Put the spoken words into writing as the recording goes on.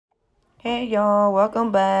Hey y'all,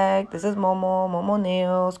 welcome back. This is Momo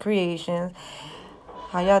Nails Creations.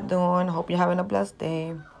 How y'all doing? Hope you're having a blessed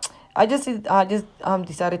day. I just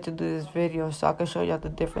decided to do this video so I can show y'all the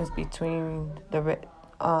difference between the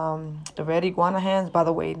red iguana hands. By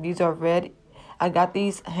the way, these are red. I got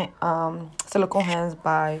these silicone hands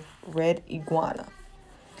by Red Iguana,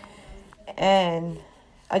 and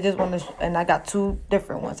I just want to. And I got two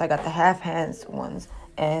different ones. I got the half hands ones,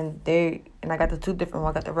 and I got the two different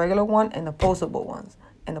ones. I got the regular one and the posable ones,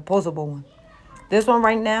 and the posable one. This one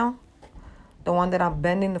right now, the one that I'm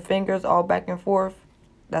bending the fingers all back and forth,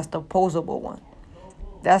 that's the posable one.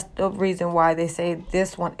 That's the reason why they say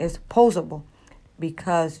this one is posable,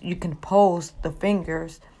 because you can pose the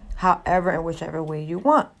fingers however and whichever way you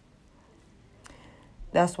want.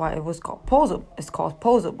 That's why it was called posable. It's called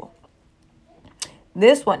posable.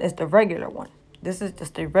 This one is the regular one. This is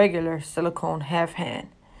just a regular silicone half hand.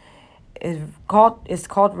 It's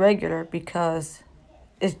called regular because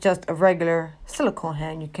it's just a regular silicone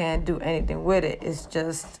hand. You can't do anything with it. It's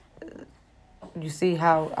just, you see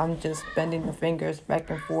how I'm just bending the fingers back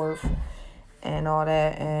and forth and all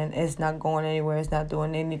that, and it's not going anywhere. It's not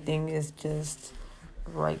doing anything. It's just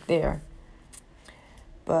right there.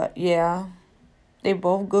 But yeah, they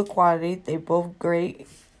both good quality. They both great.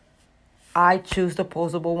 I choose the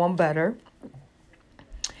posable one better.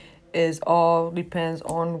 It all depends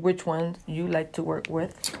on which one you like to work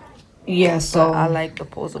with. Yeah, so I like the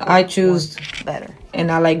posable. I choose one better, and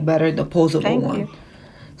I like better the posable one.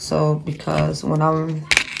 So because when I'm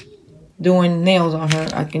doing nails on her,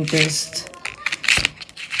 I can just,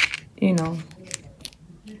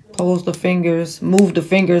 pose the fingers, move the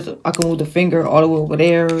fingers. I can move the finger all the way over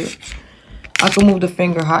there. I can move the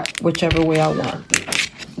finger whichever way I want.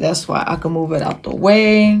 That's why I can move it out the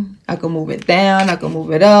way. I can move it down. I can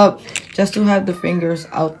move it up, just to have the fingers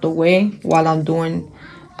out the way while I'm doing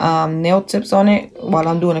nail tips on it, while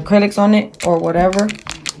I'm doing acrylics on it or whatever.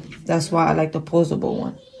 That's why I like the posable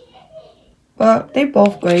one. But they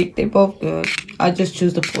both great. They both good. I just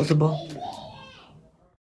choose the posable.